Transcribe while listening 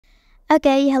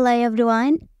Okay, hello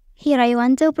everyone. Here I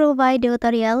want to provide a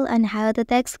tutorial on how to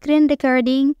test screen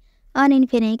recording on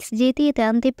Infinix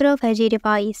GT20 Pro 5G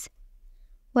device.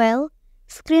 Well,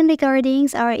 screen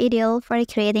recordings are ideal for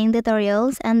creating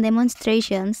tutorials and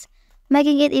demonstrations,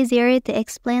 making it easier to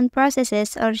explain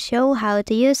processes or show how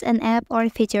to use an app or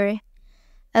feature.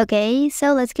 Okay,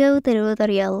 so let's go to the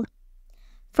tutorial.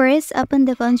 First, open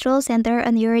the control center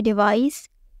on your device.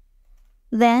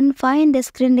 Then find the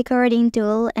screen recording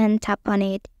tool and tap on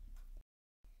it.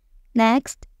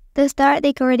 Next, to start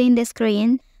recording the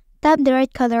screen, tap the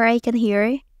red color icon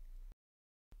here,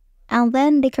 and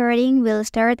then recording will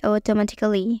start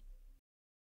automatically.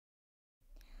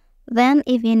 Then,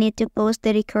 if you need to pause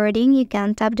the recording, you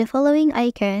can tap the following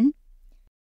icon.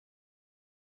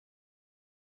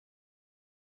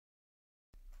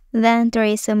 Then, to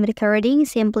resume recording,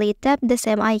 simply tap the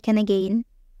same icon again.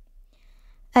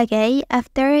 Okay,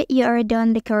 after you are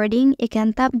done recording, you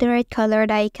can tap the red colored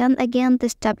icon again to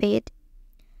stop it.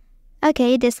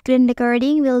 Okay, the screen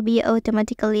recording will be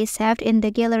automatically saved in the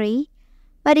gallery,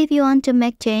 but if you want to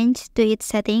make change to its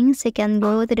settings, you can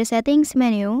go to the settings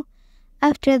menu.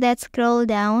 After that, scroll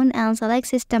down and select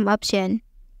system option.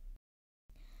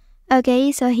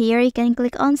 Okay, so here you can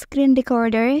click on screen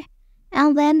recorder,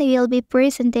 and then you will be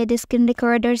presented the screen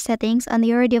recorder settings on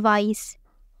your device.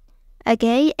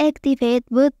 Okay, activate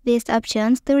both these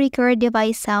options to record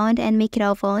device sound and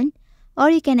microphone, or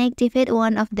you can activate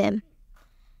one of them.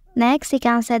 Next, you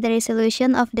can set the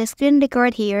resolution of the screen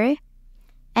record here,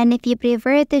 and if you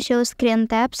prefer to show screen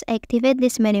taps, activate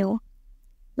this menu.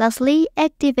 Lastly,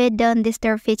 activate Don't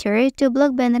Disturb feature to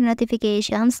block banner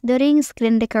notifications during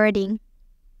screen recording.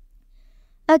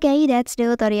 Okay, that's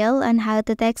the tutorial on how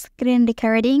to test screen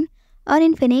recording on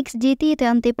Infinix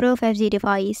GT20 Pro 5G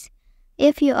device.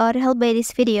 If you are helped by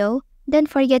this video, don't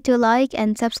forget to like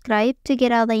and subscribe to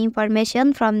get all the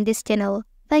information from this channel.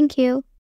 Thank you.